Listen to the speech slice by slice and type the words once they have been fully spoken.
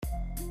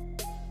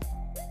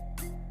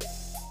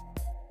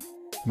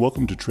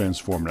Welcome to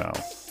Transform Now,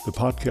 the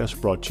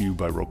podcast brought to you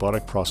by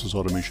robotic process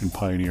automation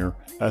pioneer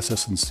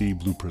SS&C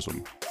Blue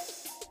Prism.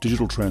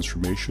 Digital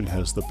transformation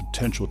has the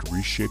potential to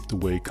reshape the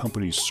way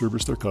companies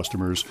service their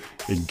customers,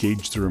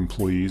 engage their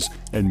employees,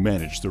 and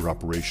manage their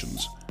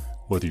operations.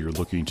 Whether you're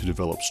looking to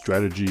develop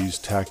strategies,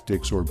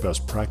 tactics, or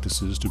best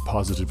practices to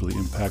positively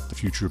impact the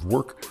future of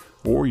work,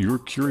 or you're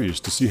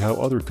curious to see how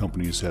other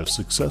companies have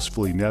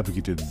successfully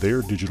navigated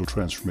their digital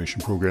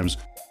transformation programs,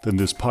 then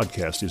this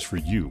podcast is for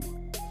you.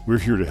 We're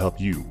here to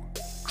help you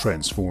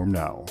transform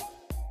now.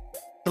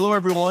 Hello,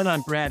 everyone.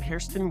 I'm Brad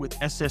Hairston with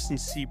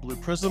SS&C Blue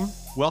Prism.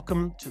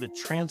 Welcome to the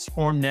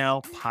Transform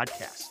Now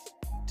podcast.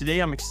 Today,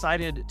 I'm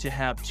excited to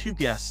have two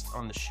guests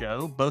on the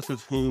show, both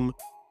of whom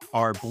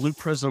are Blue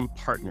Prism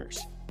partners.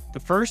 The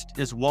first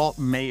is Walt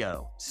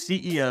Mayo,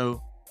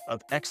 CEO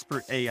of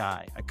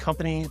Expert.ai, a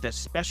company that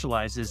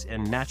specializes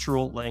in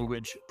natural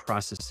language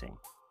processing.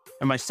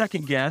 And my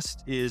second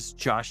guest is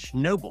Josh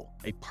Noble,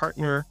 a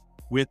partner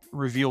with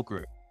Reveal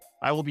Group.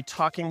 I will be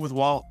talking with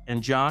Walt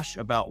and Josh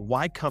about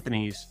why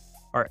companies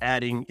are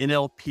adding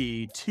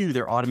NLP to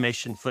their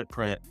automation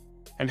footprint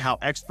and how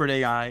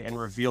Expert.ai and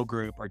Reveal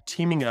Group are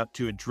teaming up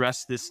to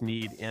address this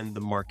need in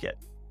the market.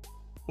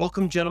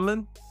 Welcome,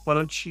 gentlemen. Why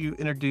don't you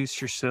introduce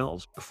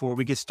yourselves before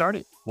we get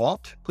started?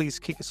 Walt, please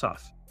kick us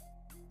off.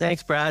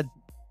 Thanks, Brad.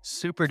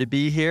 Super to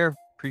be here.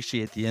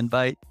 Appreciate the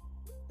invite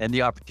and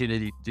the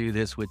opportunity to do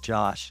this with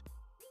Josh.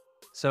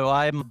 So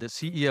I'm the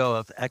CEO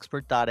of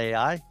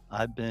Expert.ai.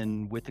 I've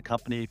been with the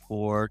company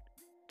for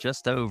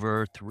just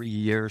over 3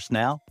 years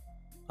now.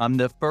 I'm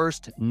the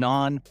first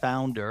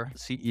non-founder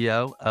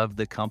CEO of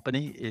the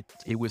company.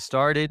 It was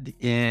started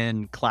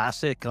in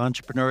classic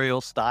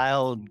entrepreneurial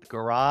style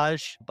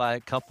garage by a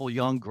couple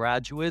young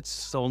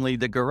graduates, only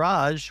the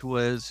garage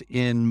was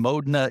in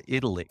Modena,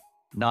 Italy.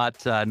 Not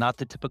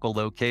the typical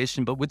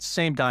location, but with the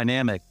same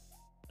dynamic.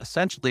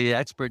 Essentially,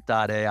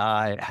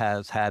 Expert.ai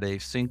has had a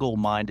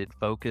single-minded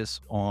focus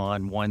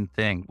on one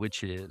thing,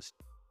 which is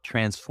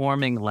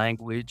transforming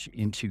language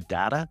into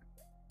data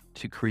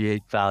to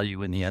create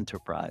value in the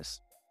enterprise.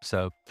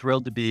 So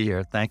thrilled to be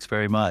here. Thanks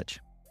very much.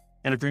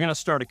 And if you're going to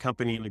start a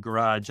company in the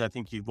garage, I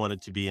think you'd want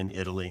it to be in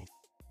Italy.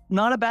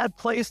 Not a bad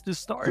place to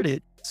start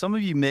it. Some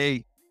of you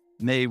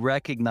may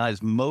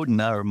recognize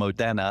Modena or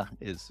Modena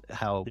is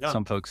how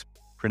some folks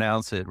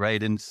pronounce it,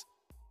 right? And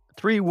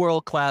three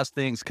world-class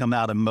things come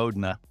out of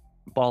Modena.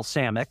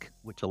 Balsamic,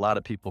 which a lot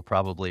of people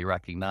probably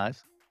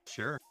recognize.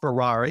 Sure.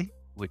 Ferrari,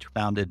 which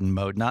founded in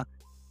Modena,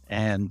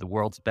 and the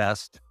world's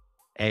best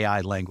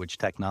AI language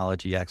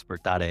technology,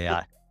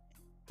 Expert.ai.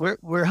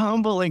 We're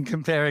humble in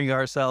comparing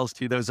ourselves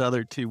to those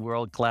other two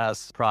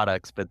world-class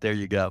products, but there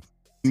you go.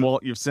 Well,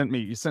 you sent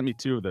me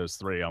two of those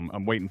three.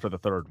 I'm waiting for the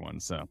third one.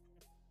 So,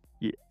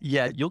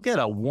 yeah, you'll get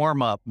a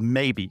warm-up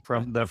maybe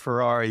from the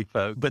Ferrari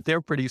folks, but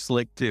they're pretty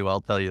slick too.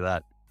 I'll tell you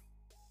that.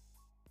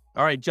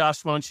 All right,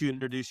 Josh, why don't you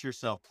introduce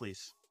yourself,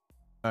 please?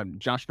 I'm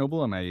Josh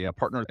Noble. I'm a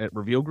partner at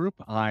Reveal Group.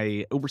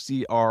 I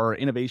oversee our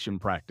innovation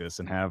practice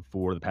and have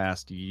for the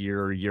past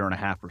year and a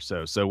half or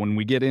so. So when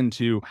we get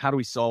into how do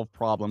we solve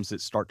problems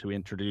that start to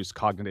introduce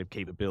cognitive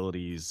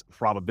capabilities,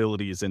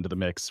 probabilities into the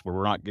mix, where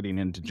we're not getting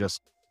into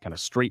just kind of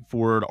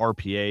straightforward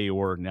RPA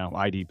or now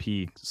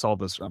IDP, solve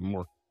this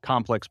more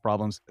complex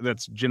problems,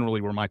 that's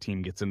generally where my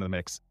team gets into the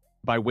mix.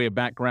 By way of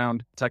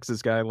background,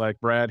 Texas guy like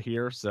Brad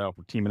here, so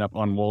we're teaming up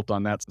on Walt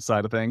on that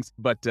side of things.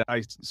 But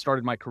I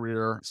started my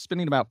career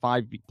spending about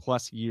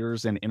 5+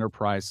 years in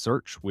enterprise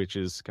search, which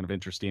is kind of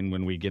interesting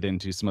when we get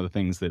into some of the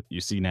things that you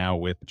see now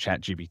with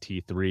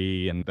ChatGPT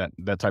 3 and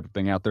that type of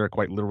thing out there. I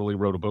quite literally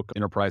wrote a book,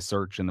 Enterprise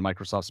Search, in the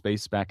Microsoft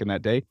space back in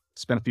that day.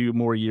 Spent a few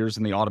more years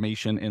in the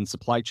automation and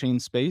supply chain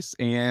space,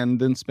 and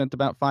then spent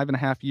about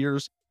 5.5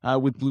 years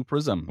with Blue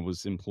Prism. I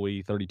was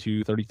employee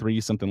 32,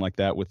 33, something like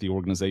that with the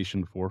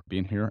organization before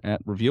being here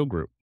at Reveal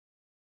Group.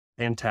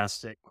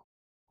 Fantastic.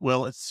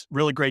 Well, it's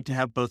really great to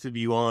have both of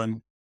you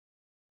on.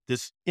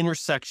 This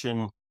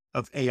intersection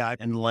of AI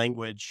and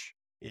language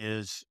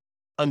is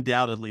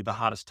undoubtedly the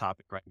hottest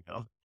topic right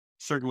now.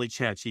 Certainly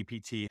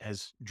ChatGPT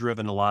has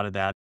driven a lot of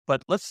that.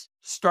 But let's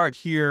start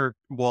here,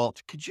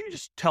 Walt. Could you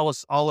just tell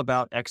us all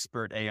about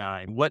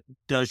Expert.ai? What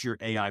does your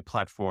AI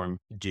platform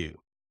do?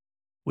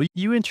 Well,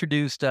 you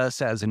introduced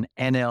us as an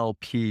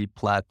NLP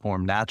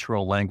platform,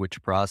 natural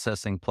language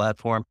processing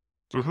platform.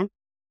 Mm-hmm.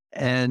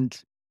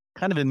 And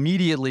kind of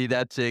immediately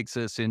that takes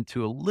us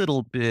into a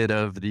little bit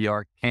of the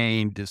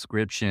arcane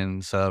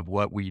descriptions of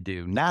what we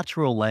do.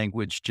 Natural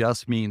language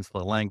just means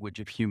the language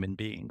of human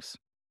beings.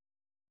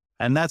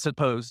 And that's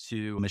opposed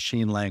to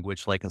machine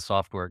language like a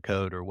software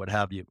code or what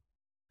have you.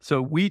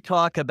 So we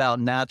talk about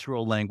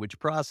natural language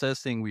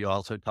processing. We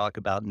also talk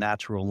about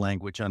natural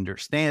language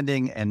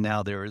understanding. And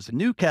now there is a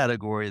new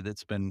category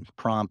that's been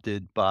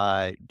prompted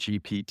by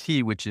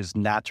GPT, which is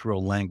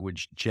natural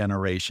language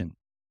generation.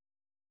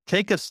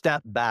 Take a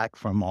step back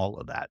from all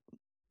of that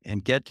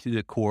and get to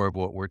the core of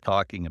what we're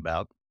talking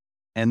about.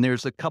 And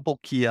there's a couple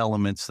key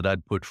elements that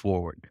I'd put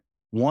forward.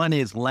 One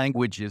is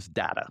language is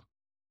data.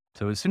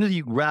 So as soon as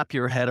you wrap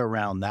your head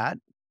around that,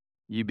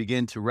 you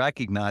begin to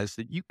recognize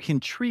that you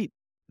can treat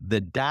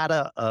the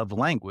data of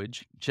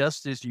language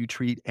just as you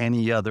treat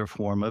any other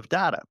form of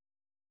data.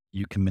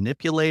 You can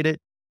manipulate it.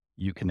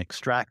 You can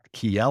extract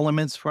key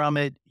elements from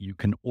it. You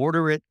can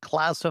order it,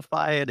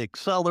 classify it,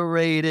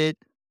 accelerate it,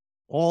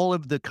 all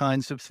of the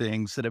kinds of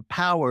things that have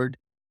powered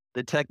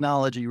the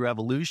technology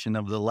revolution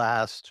of the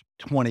last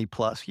 20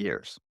 plus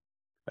years,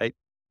 right?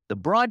 The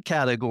broad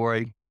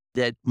category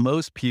that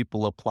most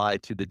people apply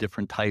to the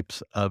different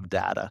types of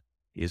data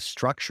is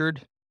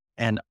structured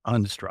and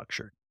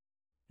unstructured.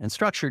 And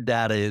structured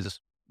data is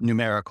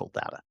numerical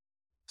data.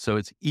 So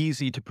it's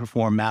easy to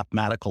perform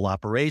mathematical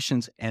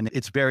operations and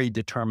it's very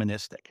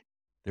deterministic.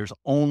 There's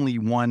only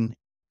one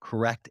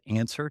correct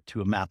answer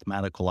to a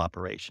mathematical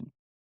operation.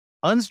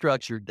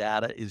 Unstructured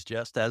data is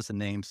just as the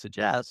name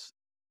suggests,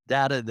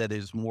 data that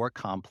is more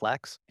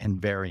complex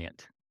and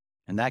variant.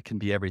 And that can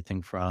be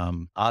everything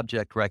from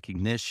object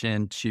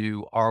recognition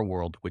to our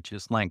world, which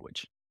is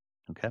language.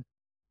 Okay.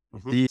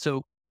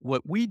 So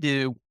what we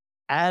do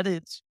at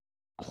its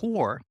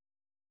core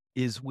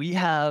is we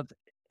have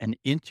an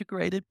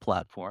integrated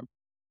platform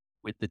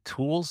with the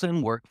tools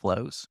and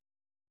workflows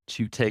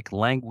to take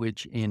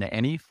language in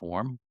any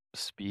form,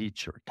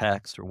 speech or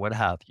text or what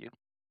have you,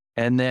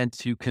 and then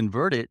to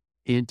convert it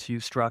into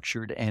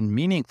structured and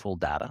meaningful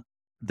data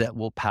that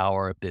will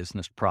power a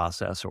business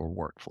process or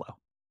workflow,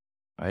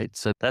 right?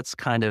 So that's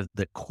kind of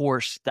the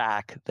core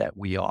stack that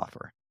we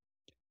offer.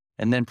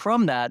 And then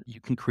from that, you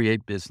can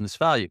create business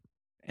value.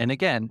 And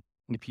again,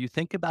 if you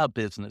think about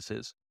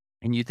businesses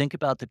and you think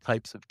about the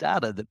types of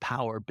data that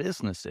power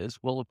businesses,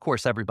 well, of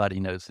course, everybody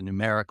knows the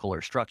numerical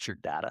or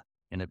structured data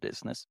in a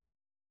business,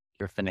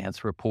 your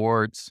finance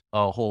reports,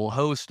 a whole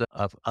host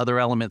of other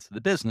elements of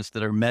the business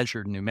that are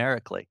measured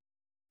numerically.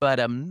 But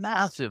a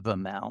massive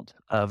amount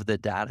of the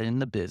data in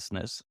the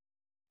business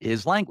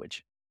is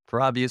language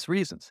for obvious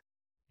reasons.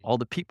 All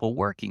the people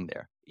working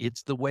there.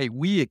 It's the way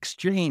we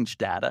exchange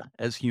data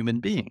as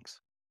human beings.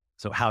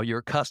 So how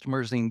your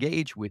customers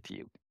engage with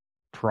you,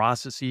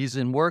 processes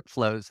and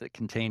workflows that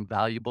contain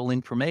valuable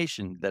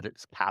information that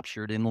is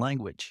captured in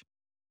language,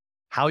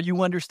 how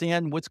you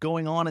understand what's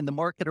going on in the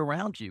market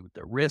around you,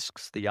 the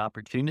risks, the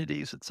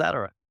opportunities, et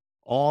cetera,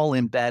 all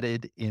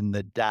embedded in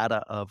the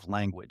data of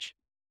language.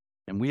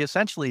 And we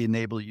essentially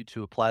enable you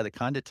to apply the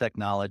kind of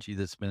technology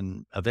that's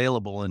been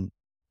available in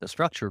the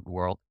structured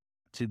world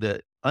to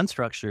the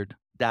unstructured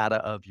data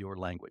of your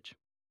language.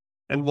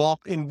 And Walt,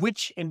 in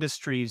which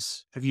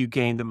industries have you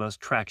gained the most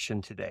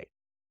traction today?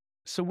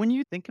 So when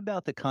you think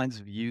about the kinds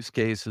of use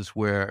cases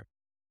where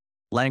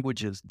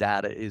language's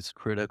data is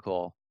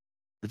critical,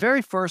 the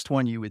very first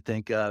one you would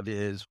think of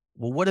is,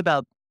 well, what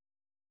about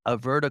a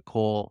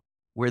vertical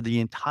where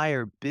the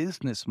entire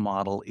business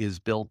model is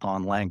built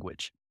on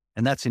language?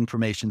 And that's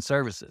information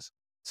services.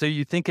 So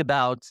you think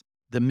about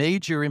the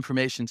major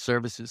information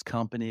services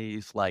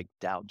companies like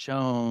Dow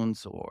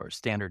Jones or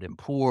Standard &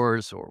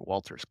 Poor's or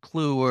Wolters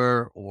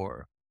Kluwer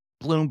or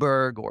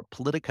Bloomberg or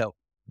Politico.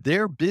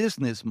 Their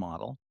business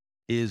model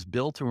is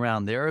built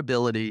around their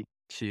ability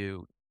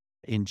to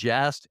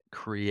ingest,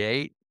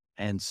 create,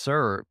 and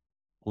serve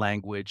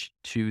language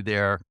to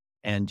their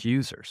end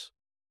users.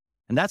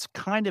 And that's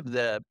kind of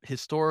the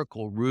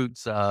historical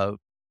roots of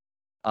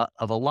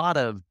a lot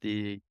of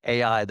the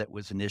AI that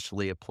was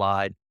initially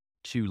applied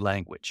to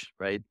language,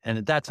 right? And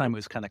at that time, it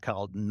was kind of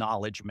called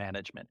knowledge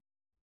management.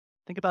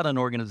 Think about an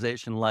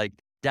organization like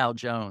Dow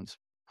Jones,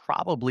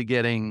 probably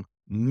getting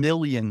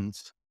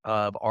millions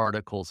of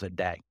articles a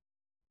day.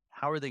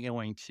 How are they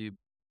going to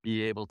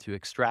be able to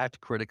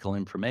extract critical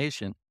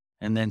information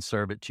and then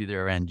serve it to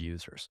their end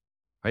users,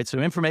 right? So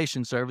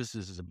information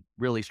services is a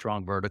really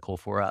strong vertical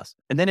for us.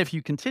 And then if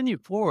you continue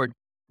forward,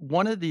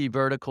 one of the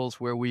verticals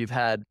where we've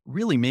had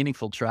really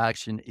meaningful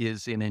traction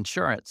is in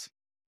insurance.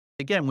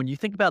 Again, when you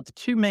think about the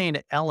two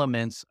main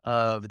elements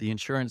of the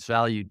insurance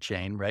value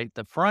chain, right?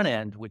 The front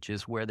end, which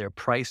is where they're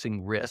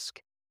pricing risk,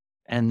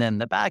 and then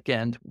the back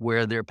end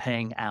where they're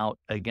paying out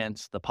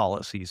against the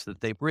policies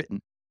that they've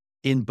written.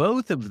 In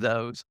both of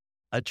those,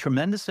 a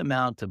tremendous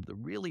amount of the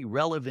really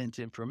relevant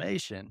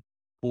information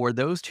for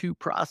those two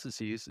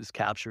processes is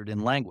captured in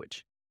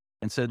language.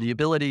 And so the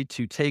ability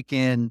to take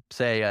in,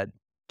 say, a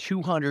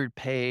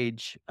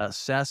 200-page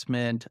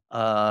assessment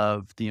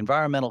of the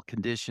environmental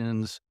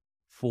conditions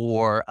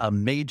for a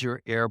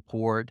major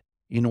airport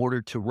in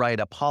order to write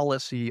a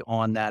policy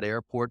on that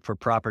airport for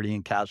property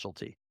and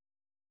casualty.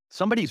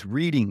 Somebody's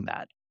reading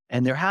that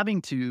and they're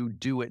having to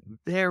do it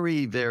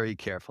very, very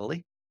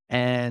carefully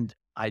and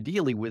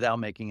ideally without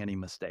making any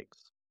mistakes.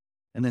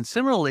 And then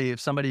similarly, if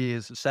somebody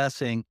is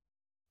assessing,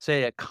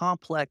 say, a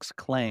complex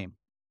claim,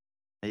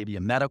 maybe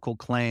a medical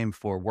claim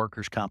for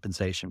workers'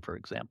 compensation, for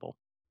example,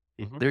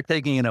 they're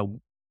taking in a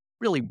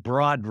really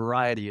broad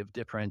variety of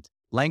different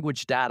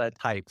language data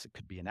types. It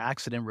could be an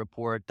accident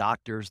report,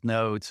 doctor's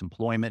notes,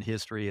 employment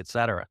history, et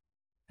cetera.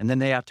 And then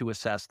they have to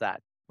assess that,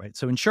 right?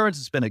 So insurance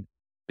has been a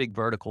big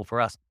vertical for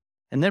us.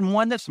 And then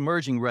one that's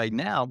emerging right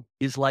now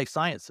is life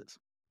sciences.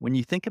 When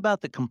you think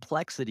about the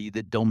complexity,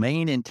 the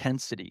domain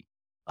intensity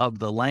of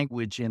the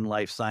language in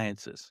life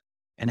sciences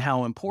and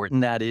how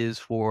important that is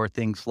for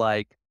things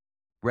like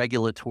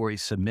regulatory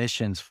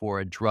submissions for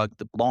a drug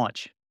to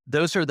launch.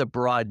 Those are the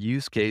broad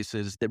use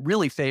cases that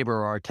really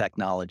favor our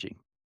technology.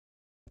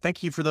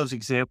 Thank you for those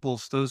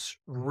examples. Those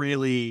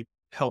really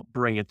help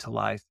bring it to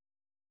life.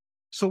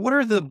 So what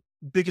are the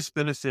biggest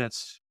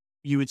benefits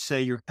you would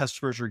say your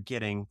customers are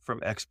getting from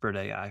Expert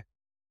AI?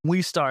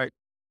 We start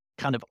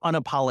kind of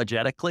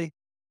unapologetically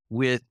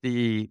with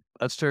the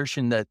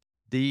assertion that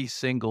the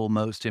single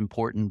most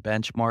important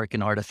benchmark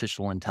in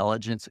artificial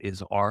intelligence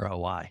is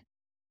ROI,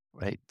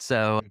 right?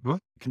 So you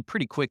can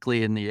pretty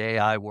quickly in the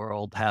AI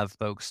world have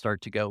folks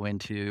start to go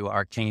into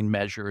arcane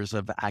measures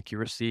of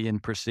accuracy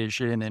and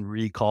precision and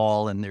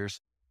recall, and there's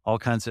all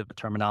kinds of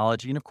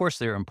terminology. And of course,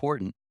 they're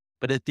important.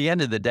 But at the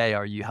end of the day,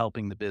 are you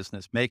helping the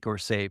business make or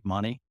save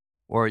money,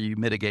 or are you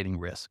mitigating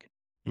risk?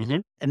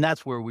 And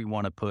that's where we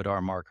want to put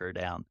our marker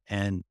down.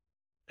 And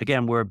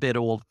again, we're a bit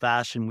old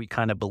fashioned. We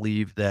kind of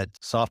believe that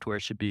software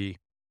should be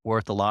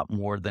worth a lot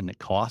more than it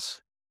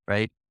costs,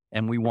 right?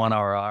 And we want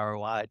our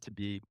ROI to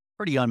be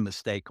pretty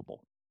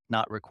unmistakable,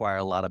 not require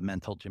a lot of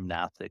mental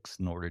gymnastics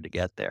in order to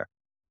get there.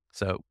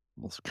 So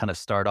we'll kind of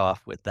start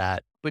off with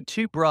that. But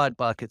two broad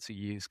buckets of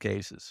use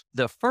cases.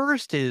 The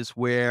first is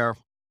where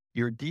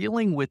you're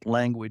dealing with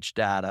language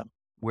data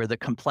where the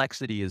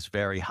complexity is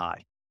very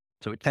high.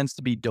 So it tends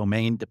to be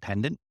domain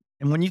dependent.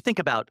 And when you think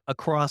about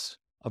across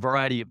a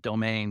variety of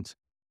domains,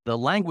 the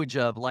language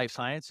of life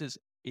sciences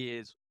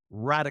is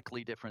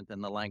radically different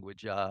than the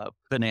language of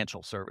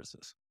financial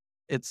services.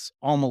 It's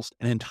almost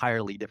an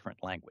entirely different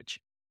language,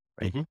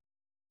 right?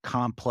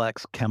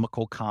 Complex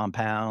chemical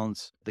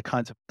compounds, the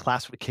kinds of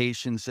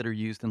classifications that are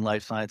used in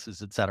life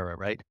sciences, et cetera,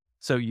 right?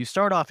 So you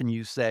start off and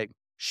you say,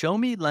 show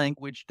me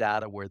language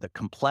data where the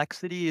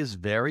complexity is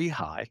very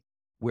high,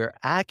 where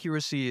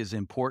accuracy is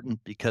important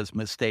because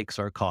mistakes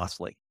are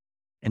costly.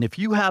 And if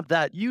you have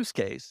that use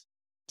case,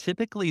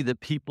 typically the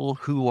people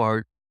who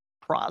are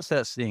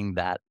processing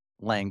that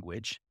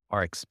language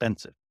are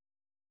expensive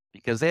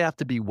because they have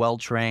to be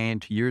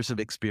well-trained, years of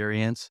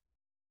experience.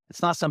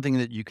 It's not something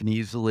that you can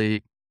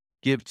easily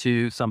give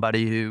to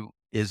somebody who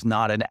is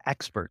not an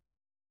expert.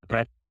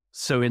 Right.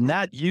 So in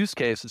that use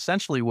case,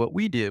 essentially what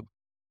we do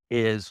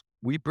is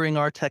we bring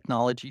our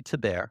technology to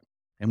bear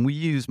and we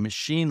use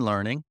machine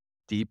learning,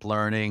 deep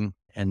learning,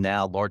 and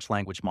now large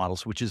language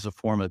models, which is a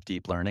form of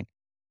deep learning,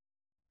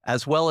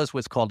 as well as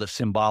what's called a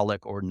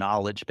symbolic or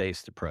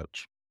knowledge-based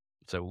approach.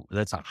 So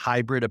that's a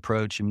hybrid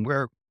approach, and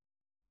we're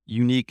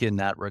unique in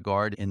that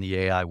regard in the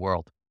AI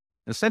world.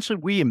 Essentially,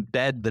 we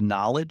embed the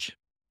knowledge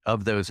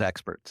of those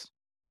experts,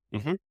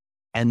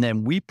 and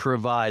then we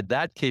provide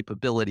that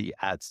capability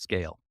at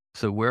scale.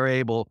 So we're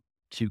able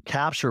to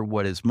capture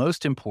what is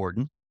most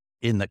important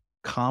in the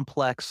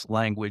complex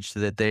language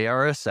that they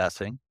are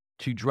assessing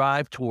to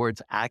drive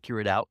towards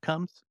accurate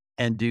outcomes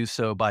and do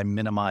so by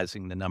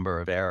minimizing the number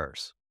of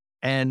errors.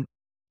 And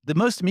the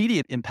most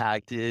immediate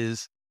impact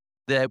is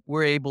that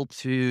we're able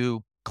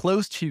to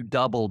close to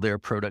double their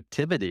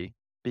productivity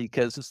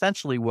because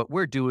essentially what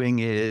we're doing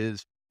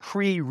is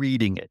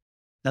pre-reading it.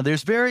 Now,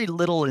 there's very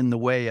little in the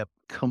way of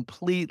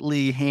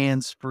completely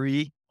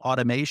hands-free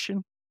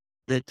automation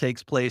that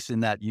takes place in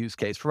that use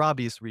case for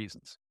obvious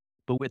reasons.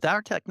 But with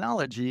our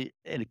technology,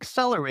 and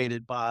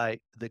accelerated by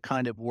the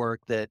kind of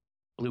work that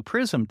Blue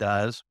Prism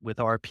does with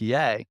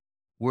RPA,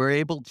 we're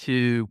able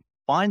to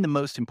find the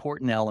most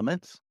important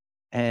elements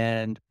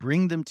and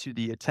bring them to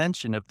the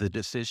attention of the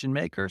decision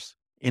makers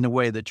in a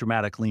way that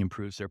dramatically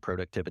improves their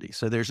productivity.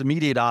 So there's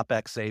immediate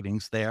OpEx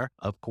savings there,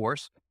 of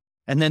course.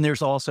 And then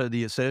there's also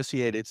the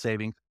associated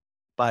savings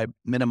by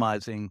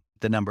minimizing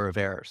the number of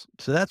errors.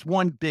 So that's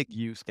one big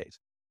use case.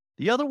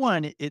 The other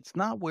one, it's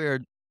not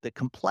where the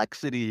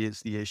complexity is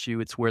the issue,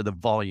 it's where the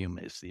volume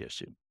is the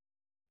issue,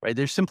 right?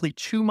 There's simply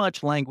too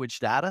much language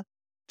data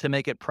to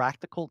make it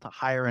practical to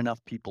hire enough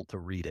people to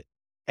read it.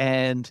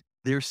 And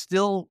there's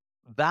still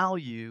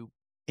value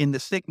in the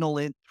signal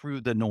in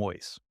through the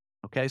noise.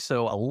 Okay,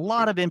 so a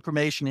lot of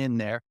information in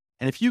there.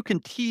 And if you can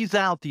tease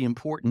out the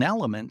important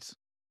elements,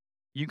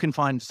 you can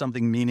find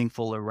something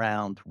meaningful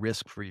around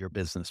risk for your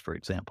business, for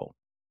example.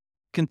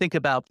 You can think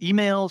about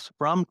emails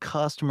from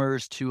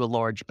customers to a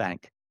large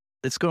bank.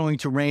 It's going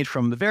to range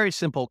from a very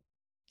simple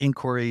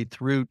inquiry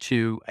through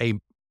to a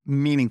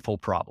meaningful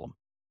problem,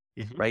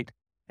 right?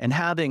 And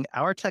having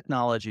our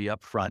technology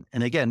up front,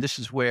 and again, this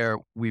is where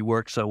we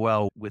work so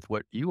well with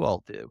what you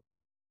all do,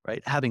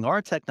 right? Having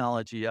our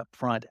technology up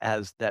front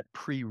as that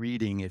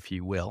pre-reading, if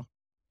you will,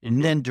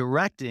 and then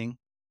directing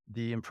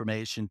the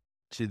information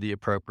to the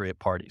appropriate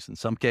parties. In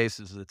some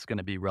cases, it's going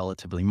to be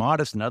relatively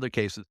modest. In other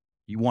cases,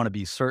 you want to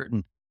be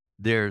certain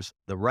there's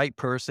the right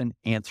person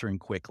answering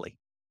quickly,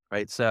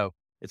 right? So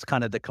it's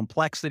kind of the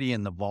complexity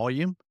and the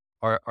volume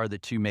are the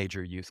two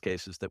major use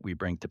cases that we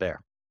bring to bear.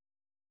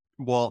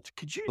 Walt,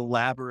 could you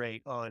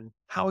elaborate on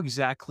how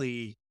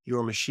exactly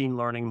your machine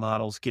learning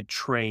models get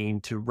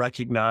trained to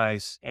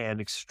recognize and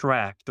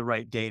extract the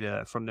right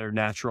data from their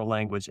natural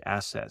language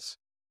assets?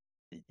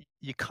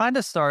 You kind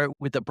of start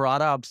with the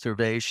broad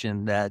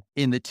observation that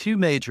in the two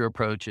major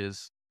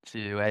approaches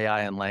to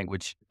AI and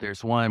language,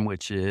 there's one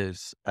which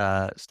is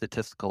a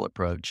statistical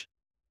approach,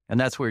 And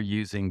that's where you're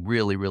using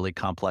really, really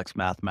complex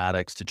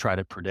mathematics to try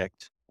to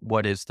predict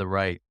what is the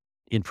right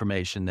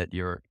information that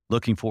you're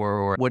looking for,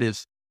 or what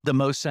is the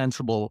most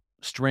sensible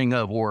string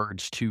of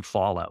words to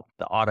follow,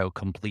 the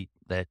autocomplete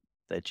that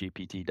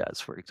GPT does,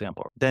 for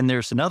example. Then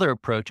there's another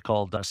approach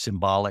called a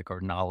symbolic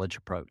or knowledge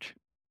approach.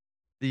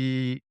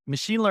 The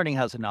machine learning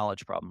has a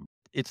knowledge problem.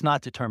 It's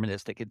not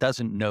deterministic. It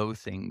doesn't know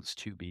things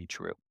to be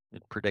true.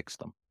 It predicts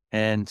them.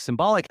 And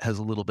symbolic has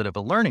a little bit of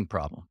a learning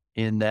problem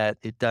in that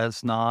it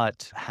does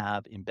not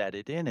have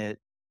embedded in it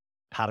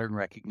pattern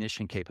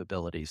recognition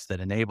capabilities that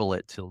enable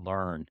it to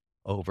learn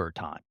over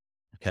time.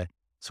 Okay.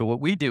 So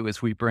what we do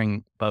is we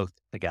bring both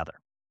together,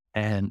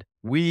 and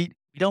we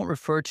don't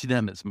refer to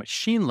them as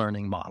machine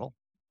learning model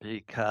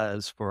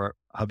because for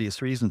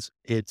obvious reasons,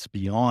 it's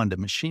beyond a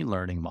machine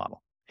learning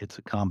model. It's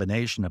a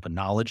combination of a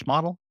knowledge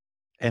model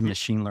and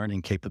machine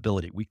learning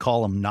capability. We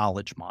call them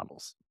knowledge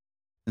models.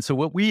 And so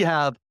what we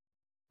have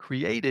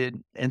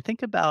created, and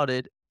think about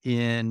it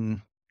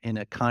in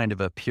a kind of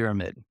a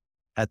pyramid.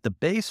 At the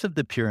base of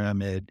the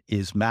pyramid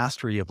is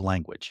mastery of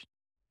language.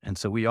 And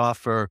so we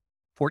offer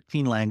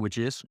 14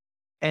 languages,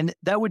 and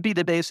that would be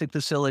the basic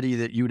facility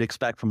that you would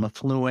expect from a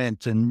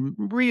fluent and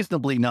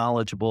reasonably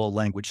knowledgeable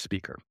language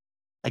speaker.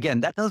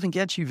 Again, that doesn't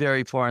get you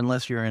very far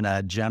unless you're in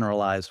a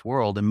generalized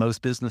world, and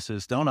most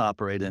businesses don't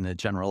operate in a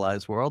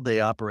generalized world.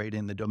 They operate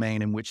in the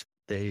domain in which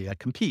they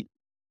compete.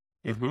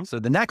 So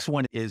the next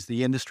one is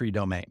the industry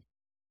domain.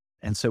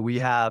 And so we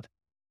have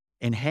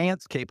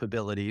enhanced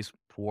capabilities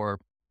for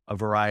a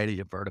variety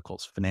of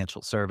verticals: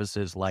 financial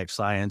services, life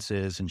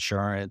sciences,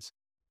 insurance,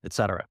 et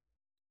cetera.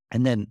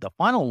 And then the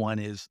final one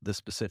is the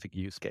specific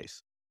use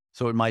case.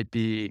 So it might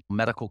be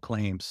medical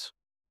claims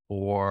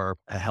or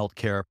a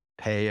healthcare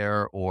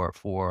payer or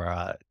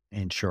for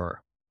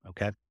insurer.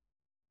 Okay.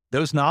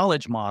 Those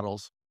knowledge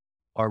models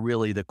are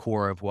really the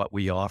core of what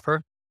we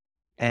offer.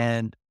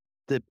 And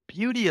the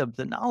beauty of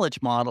the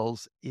knowledge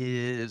models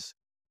is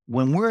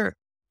when we're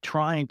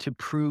trying to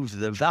prove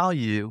the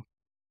value,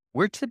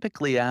 we're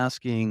typically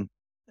asking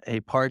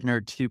a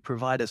partner to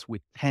provide us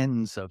with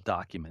tens of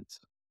documents,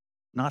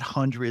 not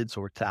hundreds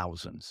or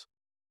thousands.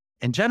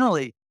 And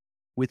generally,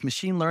 with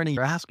machine learning,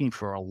 you're asking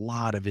for a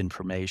lot of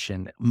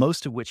information,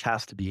 most of which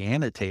has to be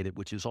annotated,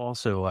 which is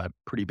also a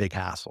pretty big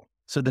hassle.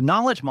 So the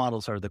knowledge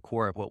models are the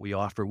core of what we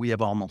offer. We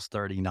have almost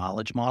 30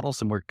 knowledge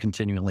models, and we're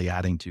continually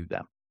adding to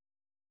them.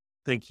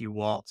 Thank you,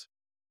 Walt.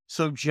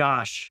 So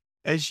Josh,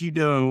 as you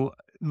know,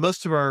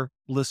 most of our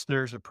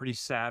listeners are pretty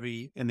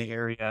savvy in the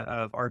area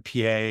of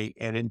RPA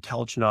and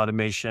intelligent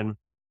automation.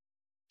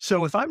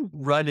 So if I'm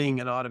running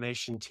an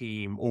automation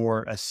team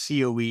or a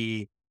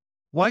COE,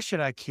 why should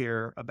I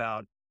care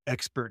about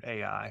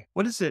Expert.ai?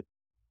 What does it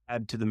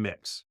add to the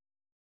mix?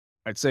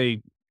 I'd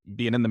say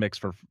being in the mix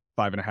for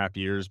 5.5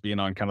 years, being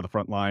on kind of the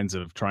front lines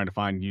of trying to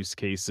find use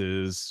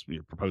cases,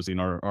 proposing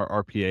our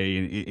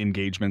RPA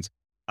engagements,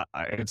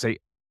 I'd say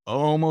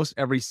almost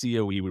every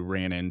COE we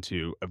ran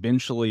into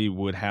eventually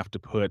would have to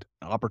put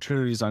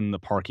opportunities on the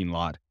parking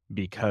lot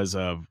because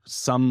of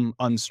some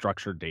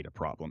unstructured data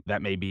problem.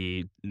 That may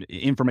be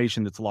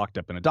information that's locked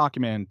up in a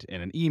document, in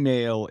an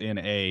email, in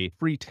a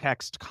free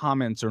text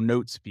comments or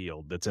notes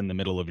field that's in the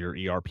middle of your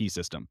ERP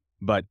system.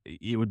 But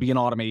it would be an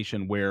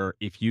automation where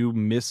if you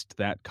missed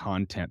that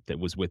content that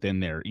was within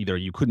there, either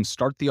you couldn't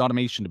start the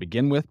automation to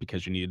begin with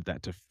because you needed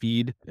that to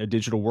feed a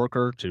digital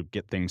worker to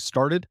get things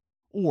started,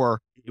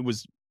 or it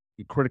was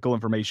critical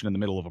information in the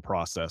middle of a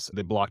process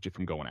that blocked you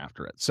from going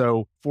after it.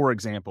 So, for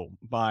example,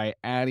 by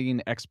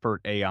adding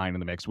Expert.ai into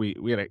the mix, we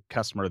had a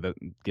customer that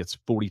gets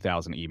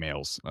 40,000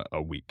 emails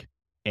a week.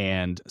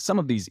 And some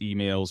of these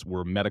emails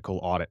were medical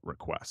audit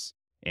requests.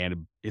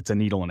 And it's a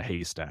needle in a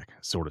haystack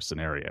sort of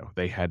scenario.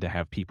 They had to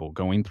have people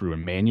going through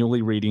and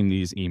manually reading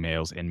these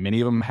emails, and many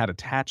of them had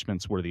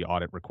attachments where the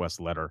audit request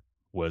letter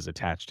was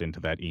attached into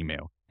that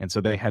email. And so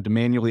they had to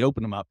manually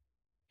open them up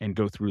and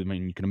go through them.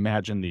 And you can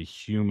imagine the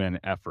human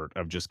effort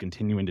of just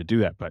continuing to do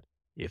that. But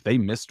if they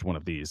missed one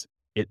of these,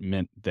 it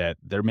meant that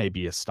there may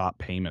be a stop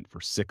payment for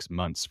 6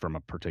 months from a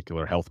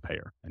particular health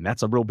payer. And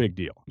that's a real big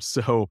deal.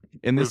 So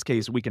in this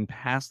case, we can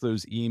pass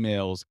those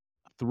emails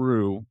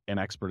through an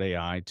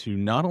Expert.ai to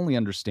not only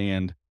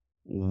understand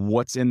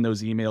what's in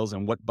those emails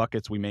and what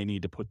buckets we may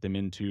need to put them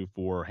into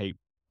for, hey,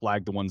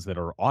 flag the ones that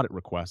are audit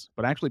requests,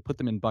 but actually put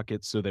them in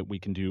buckets so that we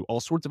can do all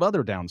sorts of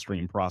other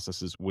downstream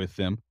processes with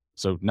them.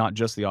 So not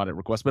just the audit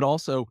request, but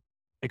also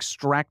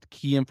extract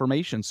key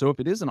information. So if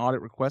it is an audit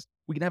request,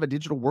 we can have a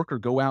digital worker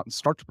go out and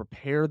start to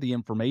prepare the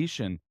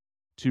information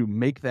to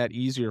make that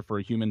easier for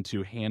a human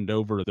to hand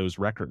over those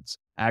records,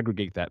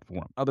 aggregate that for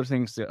them. Other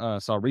things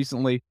saw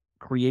recently,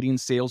 creating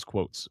sales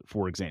quotes,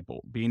 for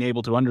example, being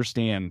able to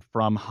understand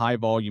from high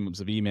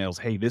volumes of emails,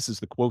 hey, this is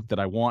the quote that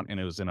I want, and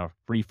it was in a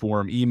free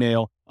form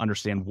email,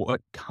 understand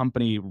what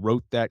company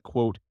wrote that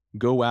quote,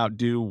 go out,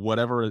 do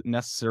whatever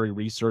necessary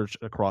research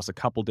across a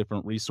couple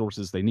different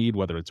resources they need,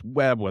 whether it's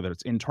web, whether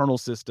it's internal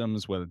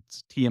systems, whether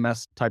it's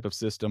TMS type of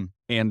system,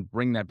 and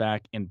bring that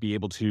back and be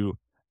able to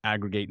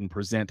aggregate and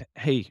present,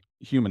 hey,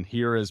 human,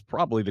 here is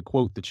probably the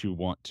quote that you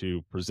want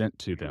to present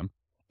to them.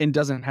 and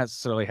doesn't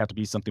necessarily have to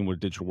be something where a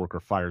digital worker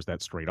fires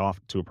that straight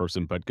off to a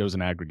person, but goes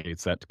and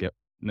aggregates that to get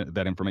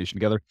that information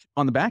together.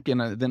 On the back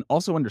end, then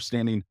also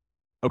understanding,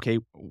 okay,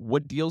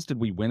 what deals did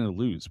we win or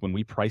lose when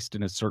we priced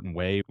in a certain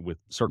way with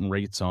certain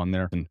rates on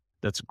there? And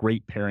that's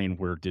great pairing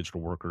where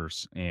digital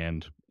workers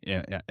and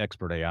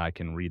Expert AI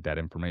can read that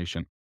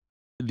information.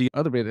 The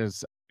other bit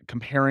is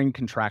comparing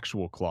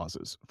contractual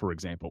clauses, for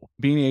example,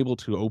 being able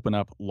to open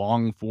up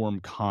long form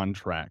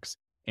contracts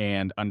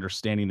and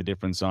understanding the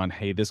difference on,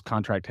 hey, this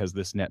contract has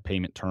this net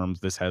payment terms,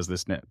 this has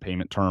this net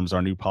payment terms.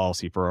 Our new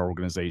policy for our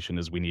organization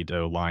is we need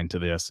to align to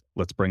this.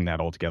 Let's bring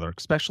that all together,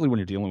 especially when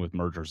you're dealing with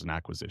mergers and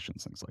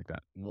acquisitions, things like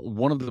that.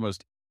 One of the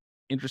most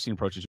interesting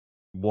approaches,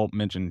 Walt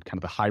mentioned kind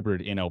of the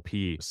hybrid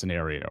NLP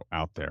scenario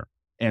out there.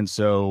 And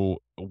so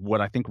what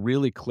I think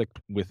really clicked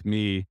with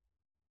me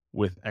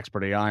with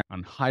Expert AI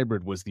on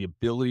hybrid was the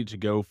ability to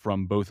go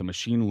from both a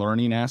machine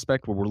learning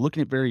aspect where we're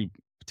looking at very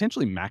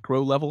potentially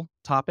macro level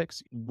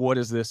topics. What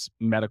is this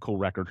medical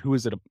record?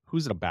 Who's it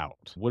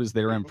about? What is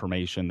their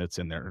information that's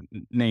in there?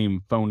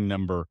 Name, phone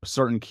number,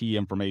 certain key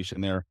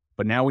information there.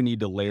 But now we need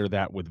to layer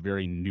that with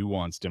very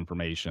nuanced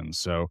information.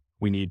 So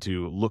we need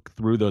to look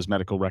through those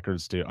medical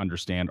records to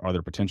understand, are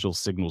there potential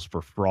signals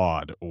for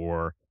fraud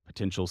or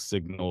potential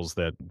signals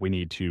that we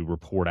need to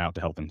report out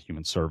to Health and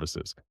Human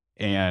Services?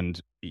 And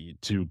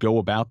to go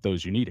about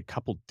those, you need a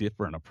couple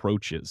different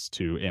approaches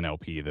to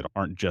NLP that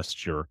aren't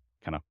just your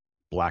kind of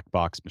black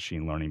box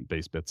machine learning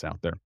based bits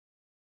out there.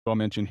 So I'll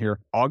mention here,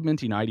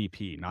 augmenting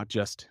IDP, not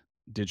just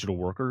digital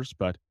workers,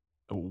 but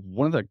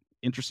one of the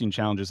interesting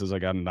challenges as I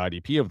got into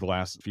IDP over the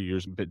last few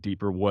years, a bit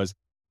deeper, was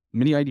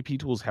many IDP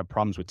tools have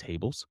problems with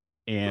tables.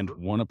 And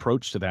one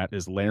approach to that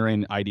is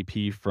layering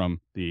IDP from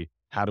the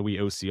how do we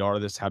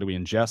OCR this? How do we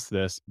ingest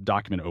this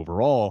document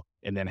overall?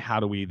 And then how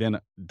do we then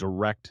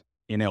direct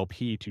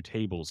NLP to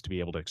tables to be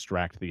able to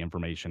extract the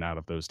information out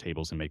of those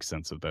tables and make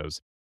sense of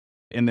those.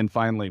 And then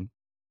finally,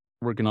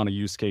 working on a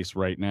use case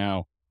right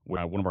now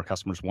where one of our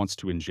customers wants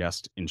to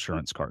ingest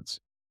insurance cards,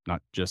 not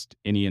just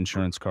any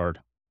insurance card,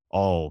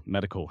 all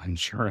medical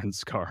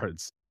insurance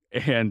cards.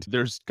 And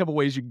there's a couple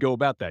ways you can go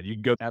about that. You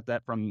can go at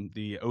that from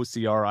the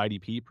OCR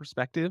IDP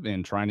perspective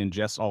and try and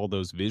ingest all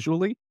those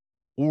visually.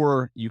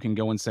 Or you can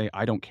go and say,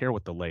 I don't care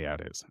what the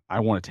layout is. I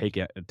want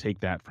to take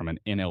that from an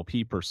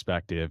NLP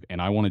perspective,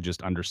 and I want to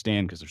just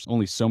understand, because there's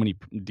only so many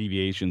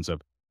deviations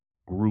of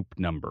group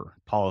number,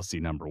 policy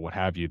number, what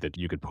have you, that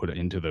you could put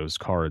into those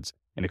cards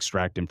and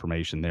extract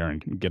information there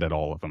and get at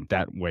all of them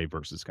that way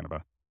versus kind of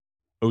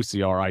a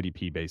OCR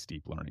IDP based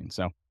deep learning.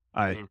 So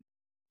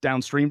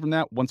downstream from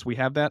that, once we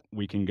have that,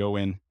 we can go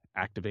in,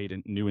 activate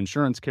new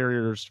insurance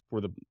carriers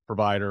for the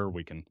provider.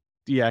 We can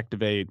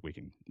deactivate, we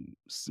can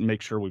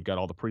make sure we've got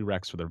all the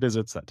prereqs for their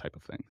visits, that type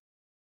of thing.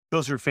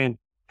 Those are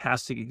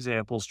fantastic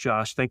examples,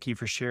 Josh. Thank you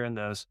for sharing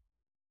those.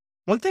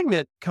 One thing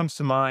that comes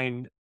to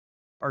mind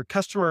are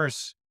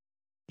customers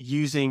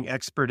using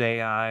Expert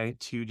AI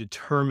to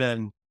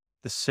determine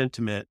the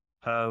sentiment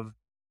of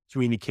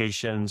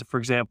communications. For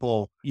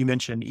example, you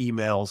mentioned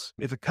emails.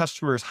 If a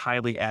customer is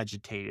highly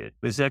agitated,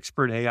 is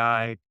Expert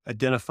AI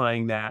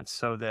identifying that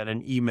so that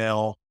an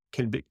email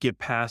can get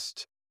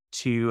passed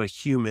to a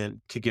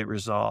human to get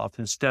resolved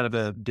instead of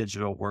a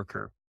digital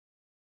worker?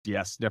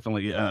 Yes,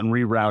 definitely. And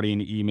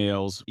rerouting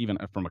emails, even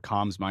from a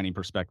comms mining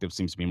perspective,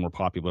 seems to be a more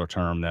popular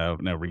term now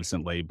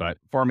recently. But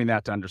farming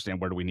that to understand,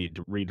 where do we need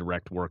to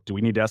redirect work? Do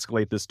we need to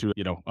escalate this to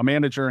a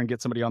manager and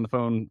get somebody on the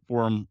phone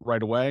for them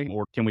right away,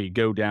 or can we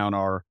go down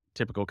our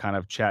typical kind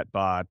of chat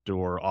bot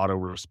or auto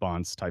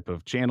response type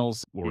of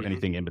channels, or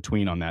anything in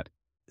between on that?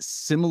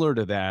 Similar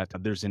to that,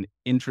 there's an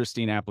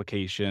interesting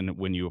application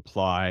when you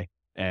apply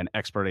an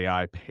Expert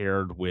AI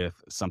paired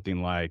with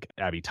something like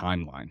Abby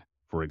Timeline,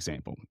 for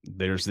example.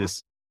 There's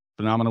this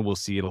phenomenon we'll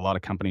see at a lot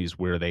of companies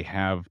where they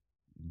have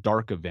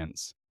dark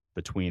events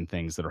between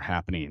things that are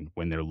happening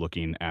when they're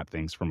looking at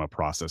things from a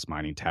process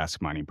mining,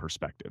 task mining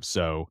perspective.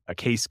 So a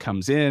case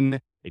comes in,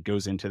 it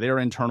goes into their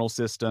internal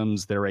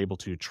systems. They're able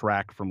to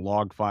track from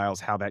log files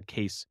how that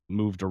case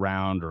moved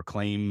around or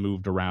claim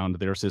moved around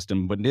their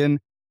system. But then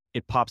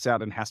it pops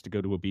out and has to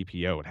go to a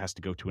BPO. It has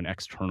to go to an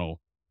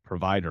external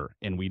provider.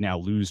 And we now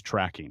lose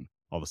tracking.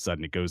 All of a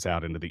sudden it goes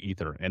out into the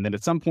ether. And then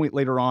at some point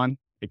later on,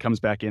 it comes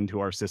back into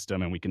our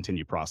system and we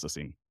continue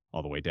processing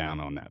all the way down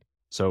on that.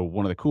 So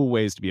one of the cool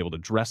ways to be able to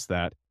address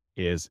that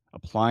is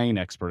applying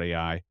Expert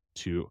AI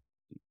to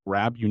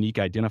grab unique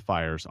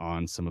identifiers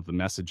on some of the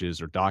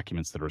messages or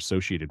documents that are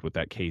associated with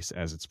that case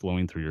as it's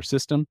flowing through your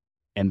system.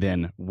 And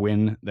then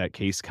when that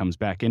case comes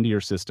back into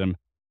your system,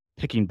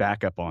 picking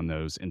back up on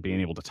those and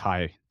being able to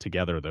tie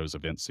together those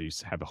events so you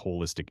have a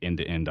holistic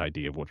end-to-end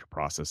idea of what your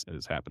process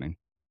is happening.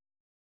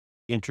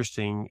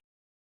 Interesting.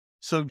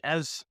 So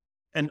as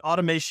an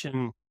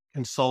automation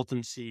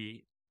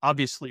consultancy,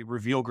 obviously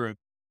Reveal Group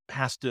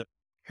has to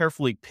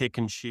carefully pick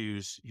and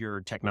choose your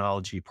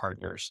technology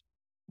partners.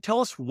 Tell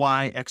us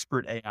why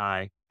Expert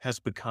AI has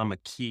become a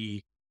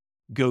key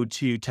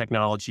go-to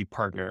technology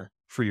partner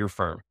for your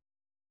firm.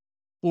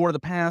 For the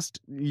past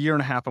year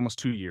and a half, almost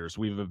 2 years,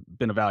 we've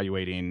been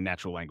evaluating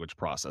natural language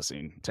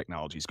processing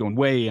technologies, going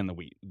way in the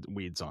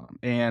weeds on them.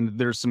 And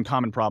there's some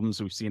common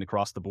problems we've seen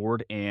across the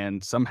board.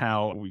 And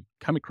somehow we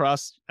come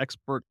across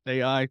Expert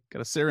AI kind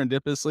of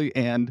serendipitously,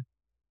 and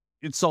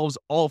it solves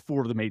all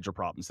four of the major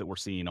problems that we're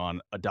seeing on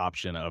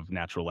adoption of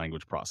natural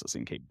language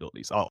processing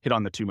capabilities. I'll hit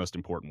on the two most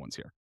important ones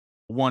here.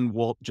 One,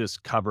 Walt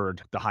just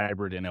covered the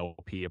hybrid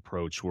NLP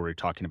approach, where we're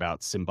talking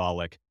about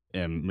symbolic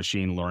and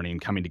machine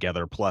learning coming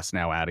together, plus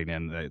now adding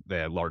in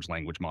the large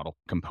language model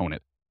component.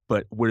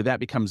 But where that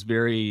becomes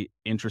very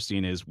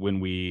interesting is when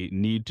we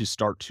need to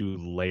start to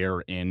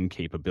layer in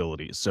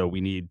capabilities. So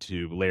we need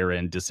to layer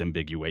in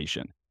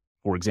disambiguation.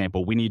 For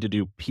example, we need to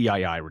do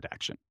PII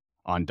redaction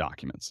on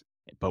documents,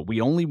 but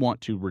we only want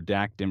to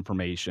redact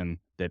information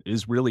that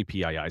is really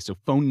PII. So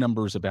phone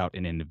numbers about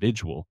an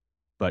individual,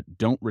 but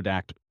don't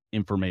redact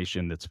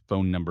information that's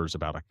phone numbers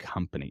about a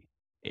company.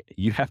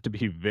 You have to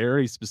be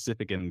very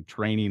specific in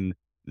training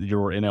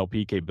your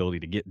NLP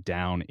capability to get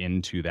down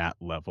into that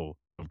level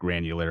of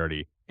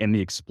granularity and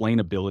the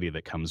explainability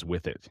that comes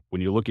with it. When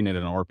you're looking at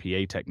an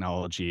RPA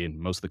technology, and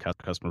most of the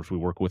customers we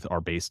work with are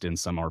based in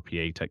some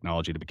RPA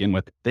technology to begin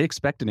with, they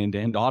expect an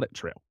end-to-end audit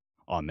trail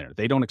on there.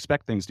 They don't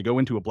expect things to go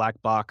into a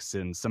black box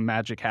and some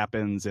magic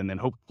happens and then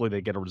hopefully they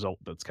get a result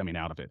that's coming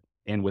out of it.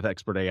 And with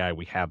Expert AI,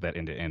 we have that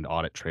end-to-end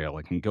audit trail.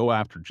 It can go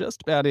after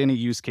just about any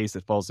use case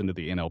that falls into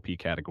the NLP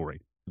category.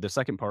 The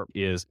second part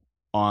is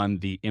on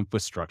the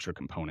infrastructure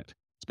component.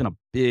 It's been a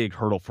big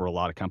hurdle for a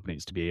lot of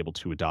companies to be able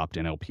to adopt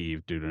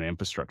NLP due to an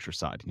infrastructure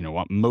side. You know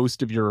what?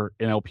 Most of your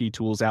NLP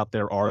tools out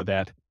there are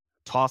that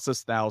toss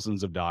us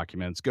thousands of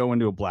documents, go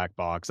into a black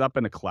box, up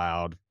in a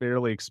cloud,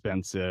 fairly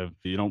expensive.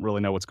 You don't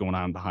really know what's going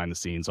on behind the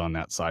scenes on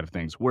that side of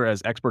things.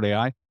 Whereas Expert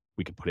AI,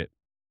 we can put it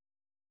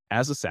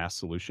as a SaaS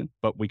solution,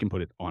 but we can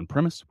put it on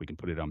premise, we can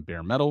put it on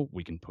bare metal,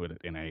 we can put it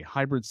in a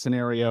hybrid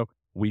scenario.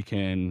 We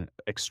can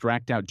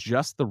extract out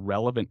just the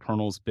relevant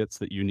kernels bits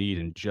that you need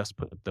and just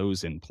put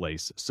those in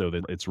place so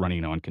that it's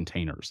running on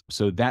containers.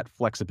 So that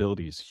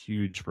flexibility is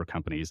huge for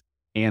companies,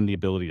 and the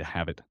ability to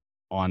have it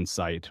on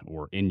site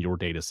or in your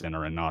data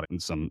center and not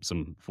in some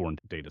foreign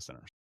data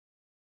centers.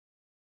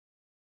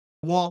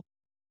 Well,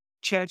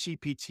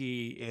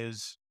 ChatGPT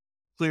is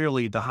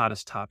clearly the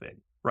hottest topic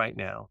right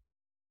now.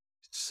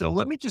 So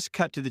let me just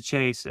cut to the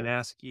chase and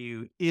ask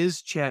you,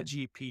 is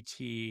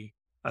ChatGPT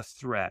a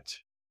threat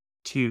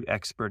to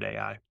Expert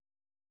AI?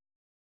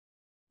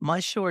 My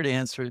short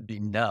answer would be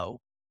no.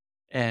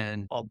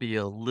 And I'll be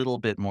a little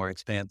bit more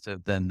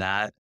expansive than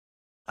that.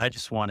 I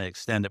just want to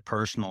extend a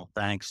personal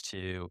thanks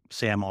to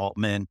Sam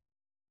Altman,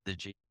 the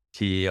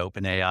GPT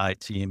OpenAI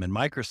team, and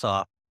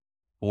Microsoft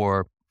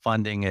for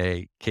funding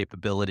a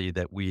capability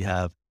that we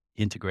have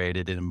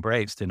integrated and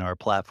embraced in our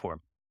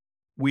platform.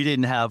 We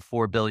didn't have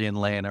 4 billion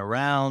laying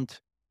around,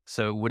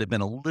 so it would have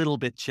been a little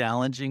bit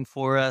challenging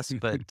for us,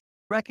 but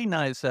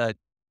recognize that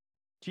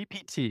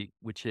GPT,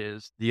 which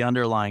is the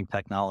underlying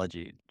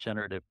technology,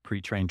 generative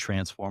pre-trained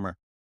transformer,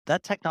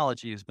 that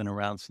technology has been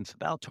around since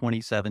about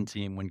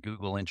 2017 when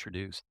Google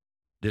introduced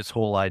this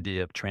whole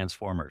idea of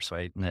transformers,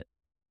 right? And there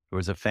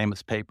was a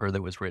famous paper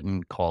that was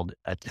written called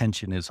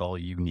Attention is All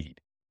You Need.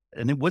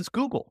 And it was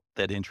Google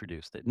that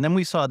introduced it. And then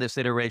we saw this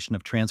iteration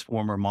of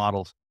transformer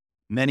models,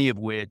 many of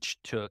which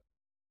took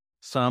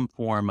some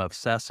form of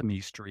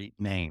Sesame Street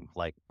name,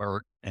 like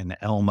Bert and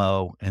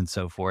Elmo and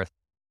so forth.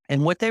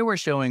 And what they were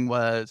showing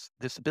was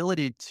this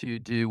ability to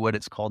do what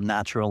is called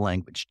natural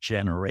language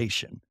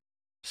generation.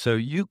 So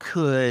you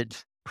could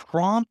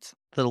prompt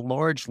the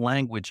large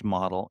language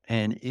model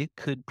and it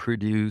could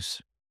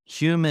produce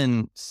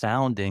human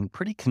sounding,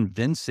 pretty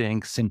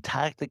convincing,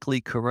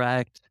 syntactically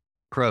correct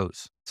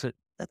prose. So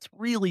that's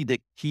really the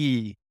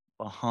key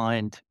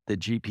behind the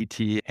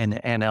GPT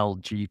and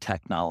NLG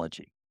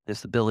technology,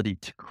 this ability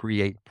to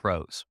create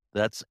prose.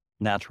 That's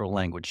natural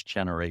language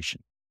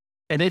generation.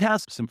 And it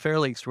has some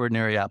fairly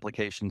extraordinary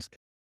applications.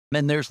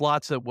 And there's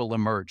lots that will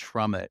emerge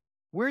from it.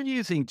 We're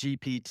using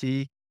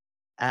GPT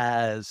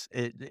as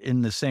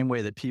in the same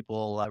way that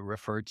people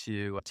refer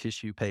to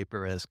tissue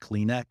paper as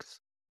Kleenex,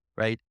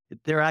 right?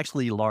 They're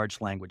actually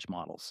large language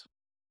models,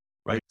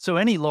 right? So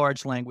any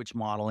large language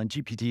model, and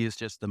GPT is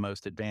just the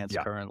most advanced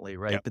currently,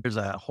 right? But there's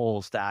a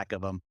whole stack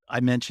of them.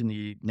 I mentioned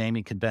the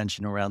naming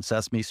convention around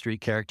Sesame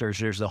Street characters.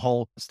 There's a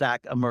whole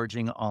stack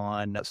emerging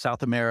on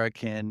South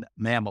American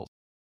mammals.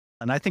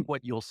 And I think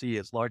what you'll see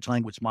is large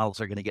language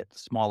models are going to get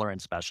smaller and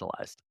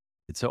specialized.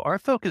 And so our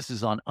focus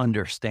is on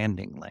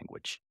understanding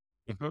language,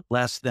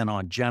 less than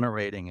on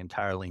generating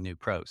entirely new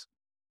prose.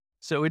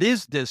 So it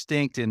is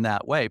distinct in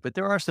that way, but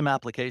there are some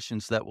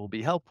applications that will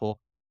be helpful.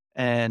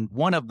 And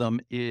one of them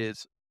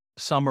is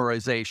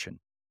summarization.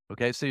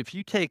 Okay. So if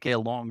you take a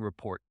long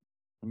report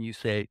and you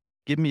say,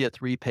 give me a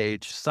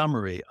 3-page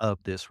summary of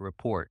this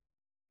report,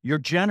 you're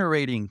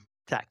generating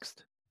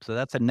text. So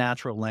that's a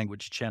natural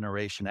language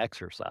generation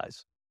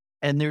exercise.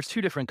 And there's two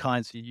different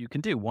kinds you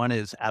can do. One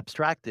is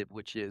abstractive,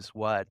 which is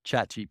what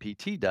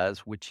ChatGPT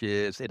does, which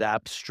is it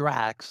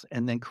abstracts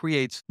and then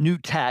creates new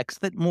text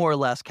that more or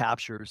less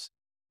captures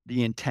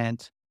the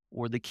intent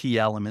or the key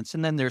elements.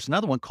 And then there's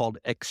another one called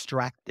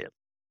extractive.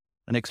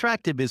 An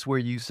extractive is where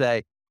you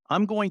say,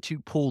 I'm going to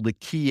pull the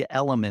key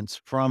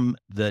elements from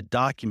the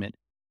document.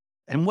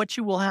 And what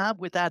you will have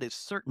with that is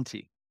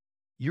certainty.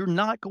 You're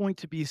not going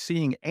to be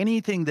seeing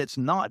anything that's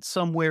not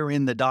somewhere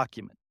in the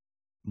document.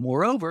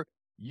 Moreover,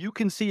 you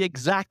can see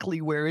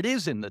exactly where it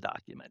is in the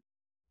document.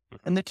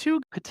 And the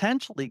two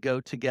potentially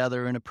go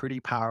together in a pretty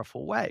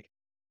powerful way.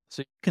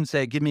 So you can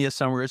say, give me a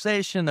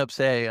summarization of,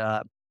 say,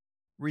 a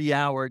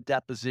 3-hour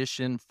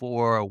deposition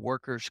for a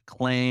workers'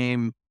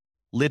 claim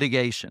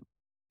litigation.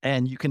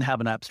 And you can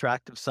have an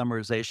abstractive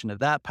summarization of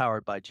that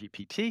powered by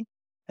GPT,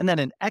 and then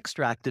an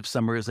extractive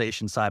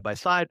summarization side by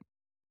side.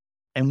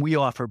 And we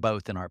offer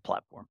both in our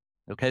platform.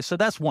 Okay, so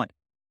that's one.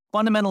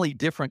 Fundamentally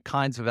different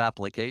kinds of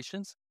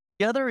applications.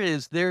 The other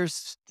is there's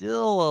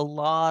still a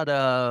lot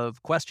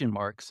of question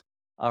marks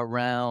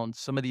around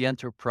some of the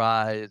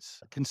enterprise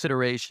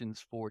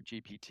considerations for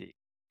GPT,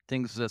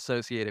 things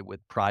associated with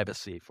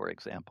privacy, for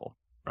example.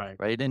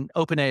 Right. And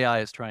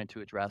OpenAI is trying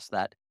to address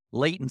that.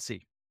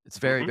 Latency. It's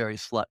very, very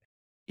slow.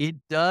 It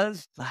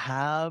does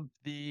have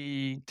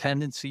the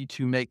tendency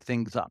to make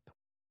things up.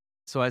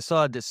 So I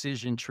saw a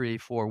decision tree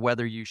for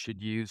whether you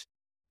should use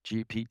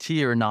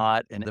GPT or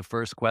not. And the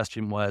first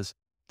question was,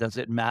 does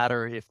it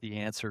matter if the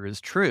answer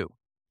is true?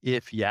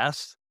 If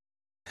yes,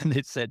 and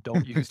it said,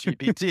 don't use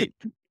GPT,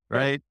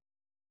 right?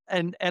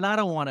 And I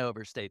don't want to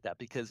overstate that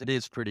because it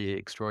is pretty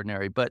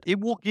extraordinary, but it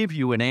will give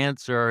you an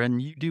answer.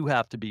 And you do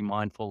have to be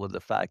mindful of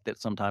the fact that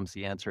sometimes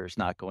the answer is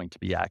not going to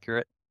be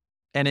accurate.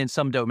 And in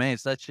some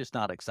domains, that's just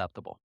not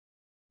acceptable.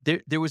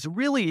 There was a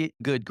really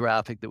good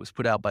graphic that was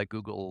put out by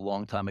Google a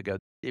long time ago.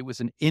 It was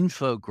an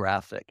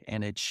infographic,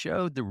 and it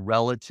showed the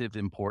relative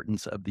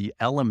importance of the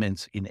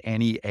elements in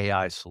any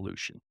AI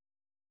solution.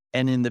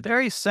 And in the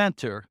very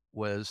center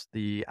was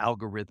the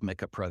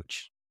algorithmic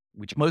approach,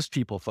 which most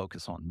people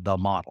focus on, the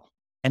model.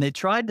 And it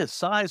tried to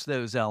size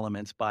those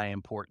elements by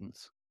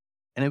importance.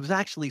 And it was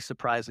actually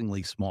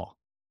surprisingly small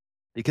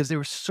because there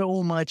was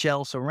so much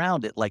else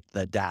around it, like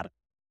the data.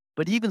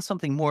 But even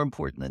something more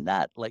important than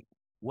that, like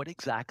what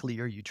exactly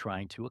are you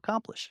trying to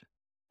accomplish?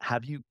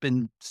 Have you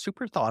been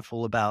super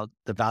thoughtful about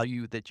the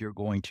value that you're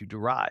going to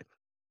derive?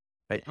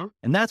 Right.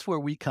 And that's where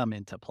we come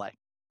into play,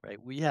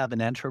 right? We have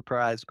an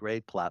enterprise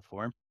grade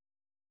platform.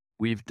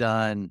 We've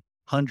done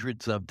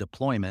hundreds of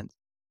deployments.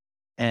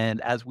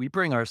 And as we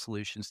bring our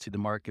solutions to the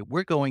market,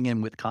 we're going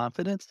in with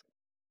confidence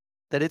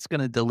that it's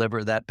going to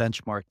deliver that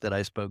benchmark that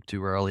I spoke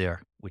to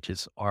earlier, which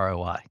is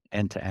ROI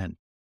end to end.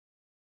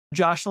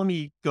 Josh, let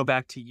me go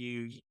back to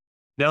you.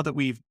 Now that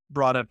we've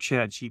brought up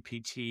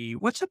ChatGPT,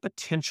 what's a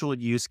potential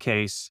use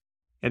case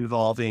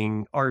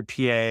involving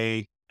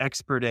RPA,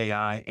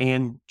 Expert.ai,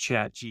 and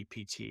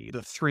ChatGPT,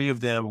 the three of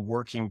them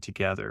working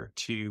together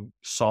to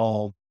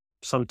solve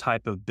some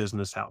type of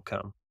business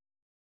outcome?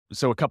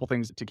 So a couple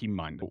things to keep in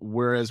mind.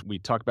 Whereas we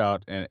talk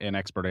about an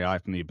Expert AI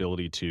from the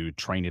ability to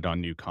train it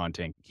on new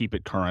content, keep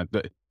it current,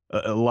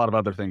 a lot of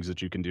other things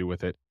that you can do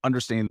with it.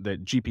 Understand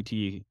that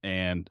GPT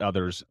and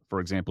others, for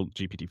example,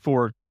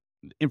 GPT-4,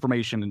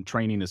 information and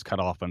training is cut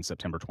off on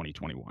September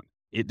 2021.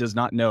 It does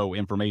not know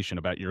information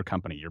about your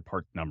company, your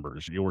part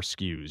numbers, your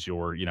SKUs,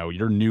 your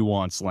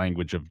nuanced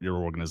language of your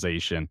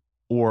organization,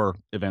 or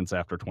events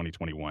after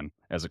 2021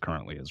 as it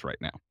currently is right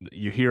now.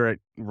 You hear it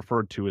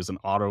referred to as an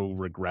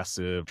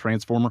auto-regressive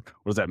transformer.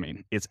 What does that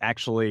mean? It's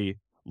actually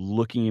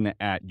looking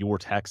at your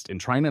text and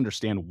trying to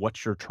understand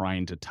what you're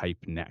trying to type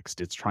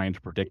next. It's trying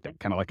to predict it,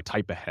 kind of like a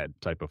type ahead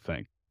type of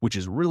thing, which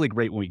is really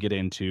great when we get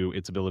into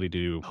its ability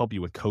to help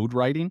you with code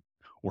writing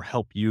or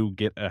help you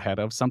get ahead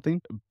of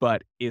something.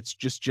 But it's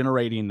just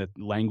generating the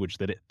language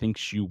that it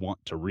thinks you want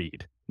to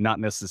read, not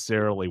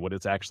necessarily what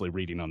it's actually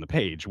reading on the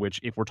page, which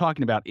if we're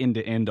talking about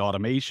end-to-end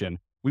automation,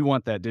 we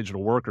want that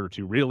digital worker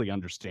to really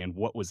understand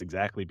what was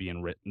exactly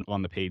being written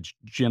on the page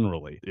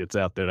generally. It's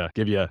out there to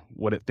give you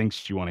what it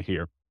thinks you want to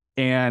hear.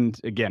 And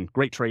again,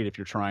 great trade if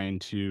you're trying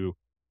to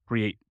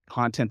create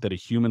content that a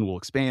human will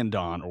expand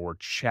on or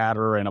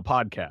chatter in a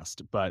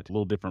podcast, but a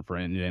little different for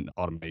end-to-end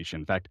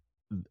automation. In fact,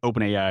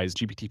 OpenAI's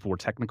GPT-4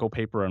 technical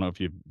paper, I don't know if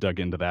you've dug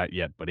into that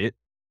yet, but it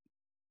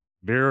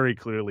very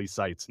clearly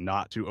cites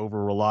not to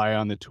over-rely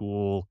on the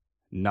tool,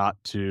 not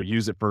to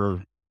use it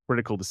for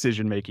critical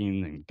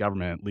decision-making in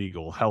government,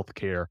 legal,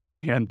 healthcare,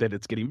 and that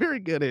it's getting very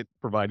good at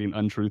providing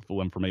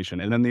untruthful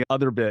information. And then the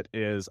other bit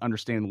is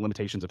understanding the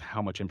limitations of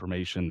how much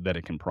information that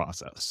it can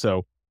process.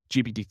 So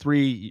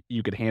GPT-3,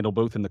 you could handle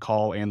both in the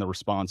call and the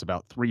response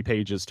about 3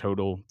 pages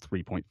total.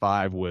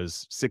 3.5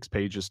 was 6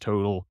 pages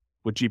total.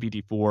 With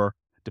GPT-4,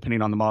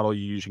 depending on the model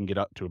you use, you can get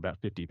up to about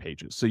 50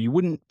 pages. So you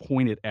wouldn't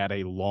point it at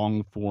a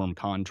long form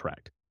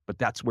contract, but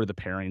that's where the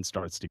pairing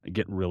starts to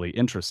get really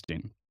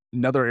interesting.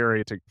 Another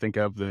area to think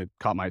of that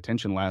caught my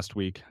attention last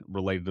week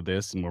related to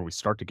this and where we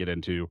start to get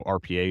into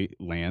RPA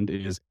land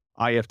is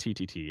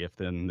IFTTT, if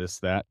then this,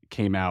 that,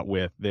 came out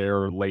with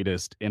their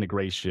latest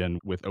integration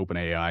with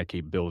OpenAI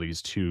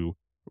capabilities to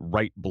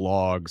write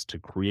blogs, to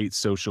create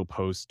social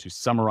posts, to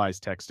summarize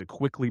text, to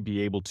quickly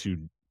be able to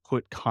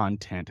put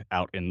content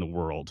out in the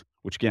world,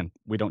 which again,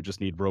 we don't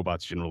just need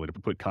robots generally to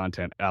put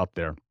content out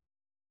there.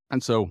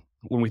 And so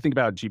when we think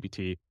about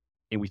GPT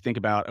and we think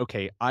about,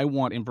 okay, I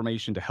want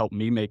information to help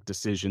me make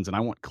decisions and I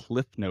want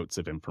cliff notes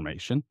of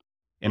information,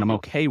 and I'm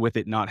okay with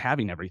it not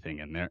having everything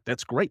in there.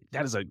 That's great.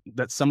 That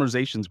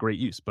summarization is great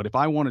use. But if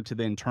I wanted to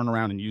then turn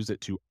around and use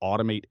it to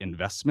automate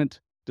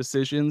investment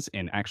decisions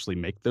and actually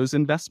make those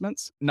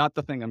investments, not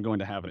the thing I'm going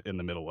to have in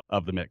the middle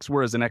of the mix.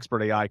 Whereas an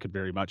Expert AI could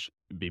very much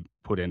be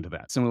put into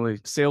that. Similarly,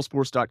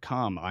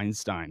 Salesforce.com,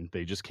 Einstein,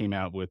 they just came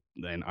out with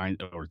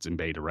or it's in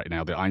beta right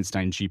now, the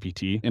Einstein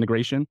GPT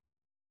integration.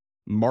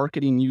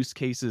 Marketing use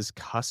cases,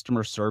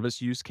 customer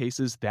service use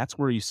cases, that's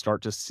where you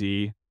start to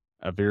see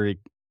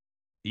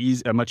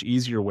a much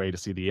easier way to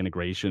see the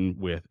integration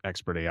with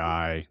Expert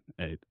AI,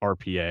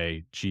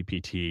 RPA,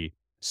 GPT.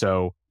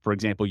 So, for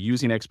example,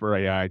 using Expert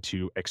AI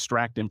to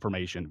extract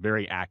information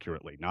very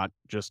accurately, not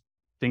just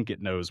think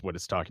it knows what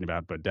it's talking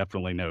about, but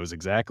definitely knows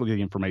exactly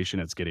the information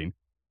it's getting.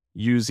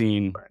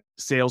 Using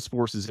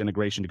Salesforce's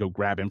integration to go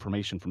grab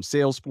information from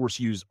Salesforce,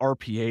 use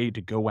RPA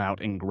to go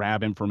out and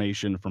grab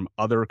information from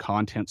other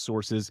content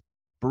sources,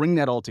 bring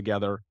that all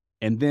together,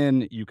 and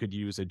then you could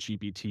use a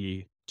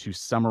GPT to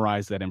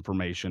summarize that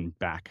information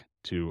back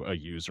to a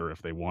user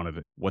if they wanted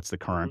it. What's the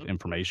current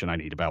information I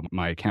need about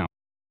my account?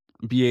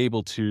 Be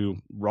able to,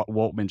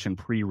 Walt mentioned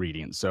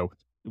pre-reading. So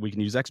we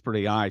can use Expert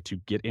AI to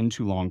get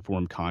into long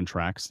form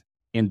contracts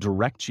and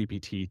direct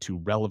GPT to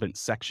relevant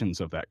sections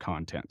of that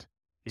content.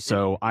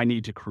 So I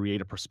need to create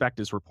a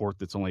prospectus report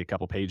that's only a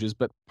couple pages,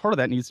 but part of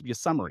that needs to be a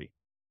summary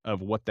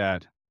of what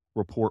that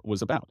report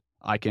was about.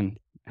 I can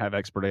have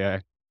Expert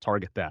AI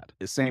target that.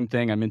 The same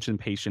thing, I mentioned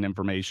patient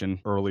information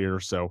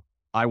earlier. So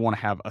I want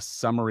to have a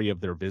summary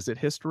of their visit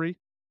history,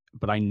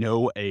 but I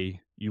know a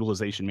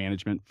utilization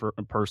management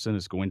person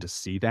is going to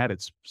see that.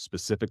 It's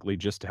specifically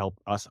just to help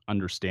us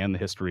understand the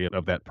history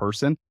of that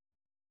person.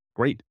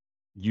 Great.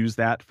 Use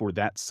that for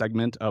that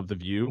segment of the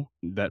view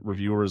that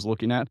reviewer is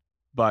looking at,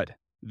 but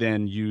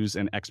then use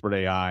an Expert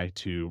AI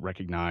to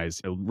recognize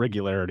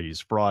irregularities,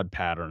 fraud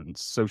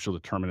patterns, social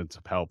determinants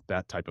of health,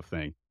 that type of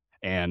thing.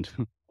 And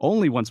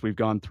only once we've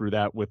gone through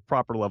that with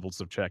proper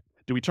levels of check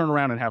do we turn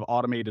around and have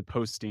automated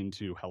posting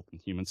to Health and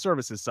Human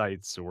Services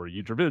sites or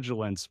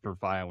Vigilance for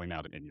filing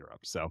out in Europe.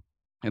 So,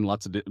 and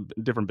lots of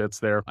different bits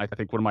there. I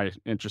think one of my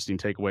interesting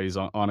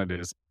takeaways on it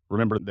is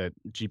remember that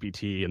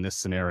GPT in this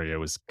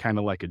scenario is kind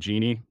of like a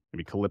genie,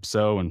 maybe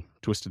Calypso and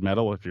Twisted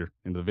Metal if you're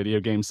in the video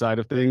game side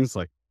of things.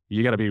 Like,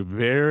 you got to be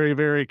very,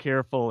 very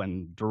careful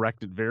and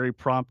directed, very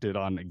prompted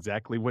on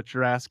exactly what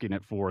you're asking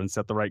it for and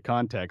set the right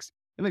context.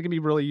 And they can be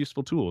really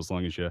useful tools as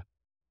long as you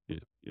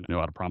know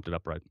how to prompt it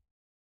up right.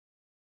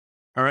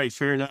 All right,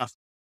 fair enough.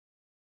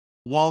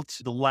 Walt,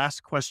 the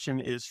last question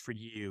is for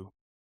you.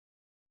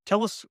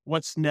 Tell us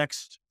what's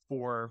next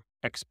for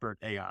Expert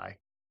AI.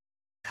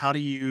 How do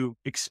you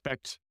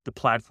expect the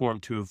platform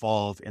to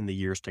evolve in the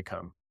years to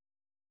come?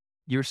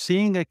 You're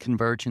seeing a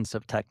convergence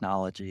of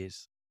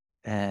technologies,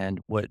 and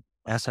what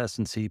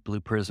SS&C Blue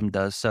Prism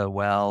does so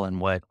well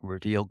and what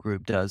Reveal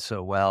Group does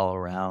so well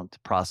around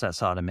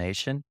process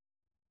automation,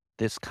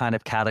 this kind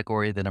of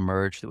category that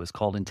emerged that was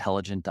called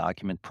intelligent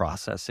document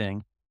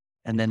processing,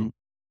 and then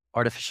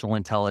artificial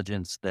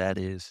intelligence that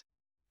is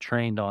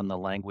trained on the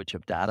language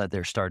of data,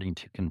 they're starting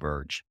to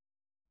converge.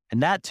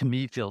 And that to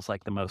me feels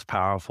like the most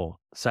powerful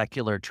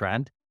secular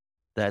trend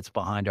that's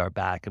behind our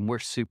back. And we're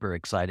super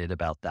excited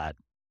about that.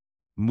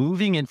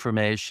 Moving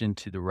information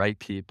to the right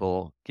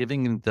people,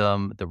 giving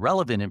them the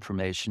relevant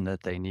information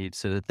that they need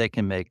so that they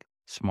can make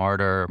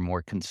smarter,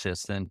 more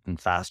consistent and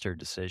faster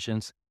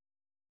decisions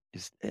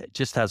it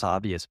just has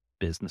obvious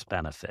business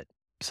benefit.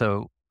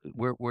 So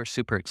we're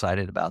super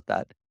excited about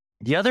that.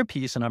 The other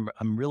piece, and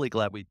I'm really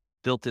glad we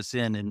built this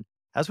in, and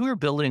as we were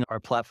building our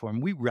platform,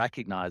 we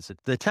recognized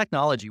that the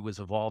technology was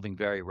evolving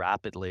very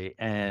rapidly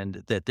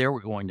and that there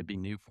were going to be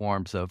new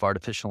forms of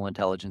artificial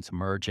intelligence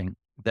emerging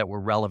that were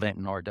relevant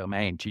in our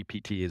domain.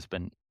 GPT has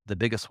been the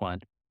biggest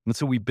one. And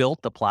so we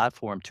built the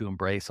platform to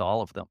embrace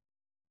all of them.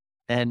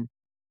 And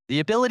the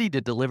ability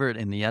to deliver it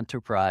in the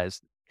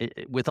enterprise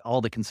with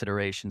all the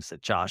considerations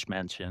that Josh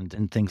mentioned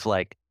and things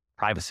like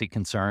privacy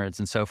concerns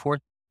and so forth,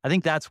 I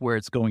think that's where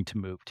it's going to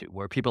move to,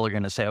 where people are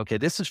going to say, okay,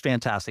 this is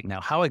fantastic. Now,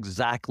 how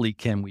exactly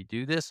can we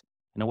do this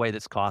in a way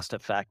that's cost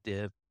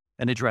effective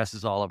and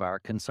addresses all of our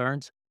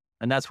concerns?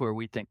 And that's where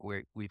we think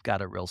we've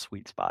got a real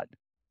sweet spot.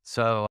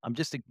 So I'm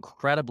just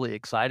incredibly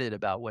excited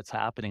about what's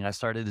happening. I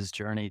started this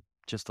journey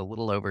just a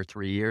little over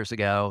 3 years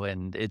ago,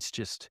 and it's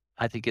just,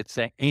 I think it's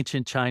an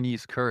ancient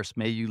Chinese curse.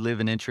 May you live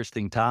in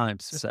interesting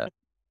times. So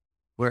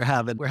we're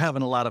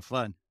having a lot of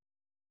fun.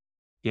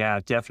 Yeah,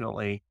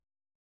 definitely.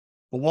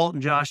 Well, Walt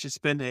and Josh, it's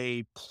been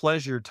a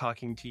pleasure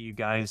talking to you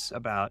guys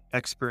about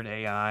Expert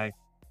AI.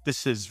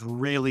 This has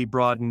really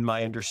broadened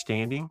my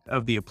understanding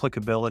of the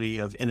applicability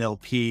of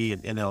NLP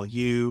and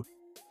NLU.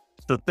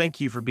 So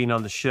thank you for being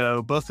on the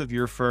show. Both of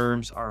your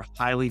firms are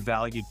highly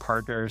valued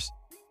partners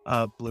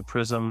of Blue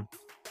Prism,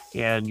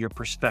 and your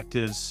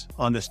perspectives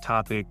on this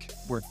topic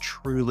were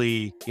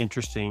truly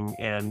interesting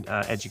and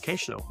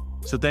educational.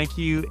 So thank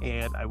you,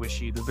 and I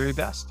wish you the very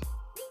best.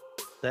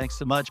 Thanks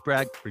so much,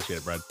 Brad. Appreciate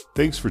it, Brad.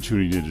 Thanks for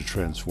tuning in to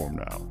Transform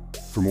Now.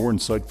 For more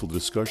insightful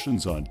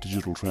discussions on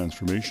digital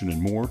transformation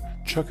and more,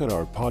 check out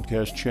our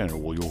podcast channel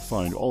where you'll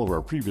find all of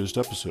our previous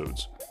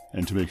episodes.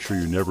 And to make sure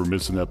you never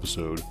miss an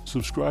episode,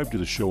 subscribe to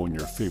the show on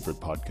your favorite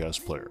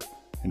podcast player.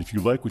 And if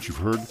you like what you've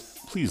heard,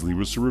 please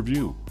leave us a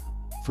review.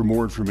 For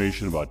more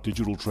information about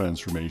digital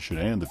transformation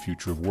and the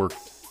future of work,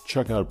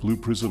 check out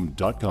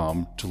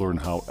blueprism.com to learn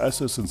how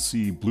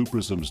SS&C Blue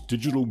Prism's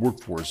digital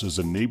workforce is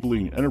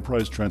enabling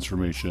enterprise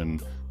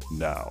transformation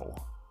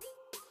now.